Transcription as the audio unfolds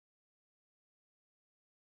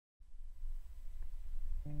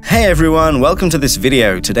Hey everyone, welcome to this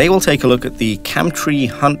video. Today we'll take a look at the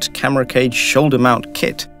Rig-Camtree Hunt camera cage shoulder mount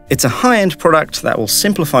kit. It's a high-end product that will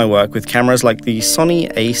simplify work with cameras like the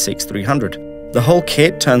Sony A6300. The whole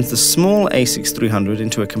kit turns the small A6300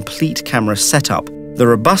 into a complete camera setup. The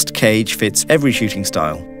robust cage fits every shooting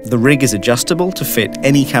style. The rig is adjustable to fit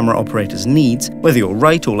any camera operator's needs, whether you're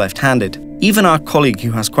right or left-handed. Even our colleague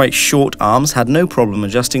who has quite short arms had no problem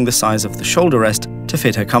adjusting the size of the shoulder rest to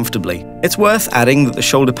fit her comfortably. It's worth adding that the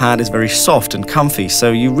shoulder pad is very soft and comfy,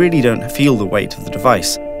 so you really don't feel the weight of the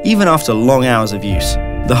device, even after long hours of use.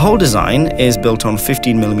 The whole design is built on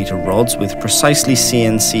 15mm rods with precisely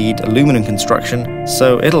CNC'd aluminum construction,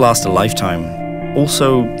 so it'll last a lifetime.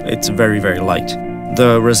 Also, it's very, very light.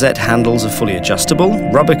 The rosette handles are fully adjustable,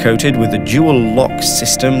 rubber-coated with a dual lock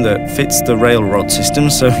system that fits the rail rod system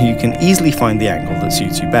so you can easily find the angle that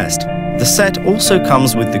suits you best. The set also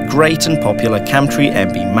comes with the great and popular Rig-Camtree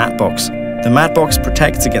MB matte box. The matte box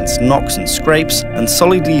protects against knocks and scrapes and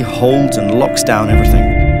solidly holds and locks down everything.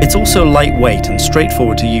 It's also lightweight and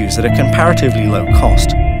straightforward to use at a comparatively low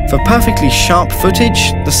cost. For perfectly sharp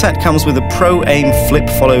footage, the set comes with a Proaim flip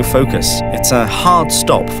follow focus. It's a hard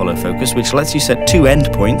stop follow focus which lets you set two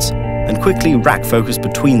endpoints and quickly rack focus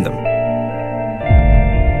between them.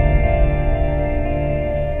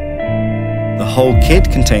 The whole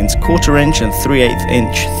kit contains 1/4 inch and 3/8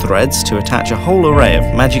 inch threads to attach a whole array of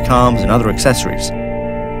magic arms and other accessories.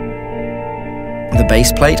 The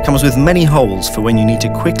base plate comes with many holes for when you need to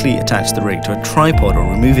quickly attach the rig to a tripod or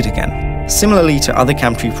remove it again. Similarly to other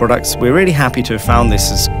Rig-Camtree products, we're really happy to have found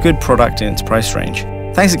this as a good product in its price range.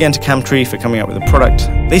 Thanks again to Rig-Camtree for coming up with a product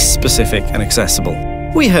this specific and accessible.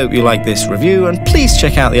 We hope you like this review, and please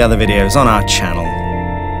check out the other videos on our channel.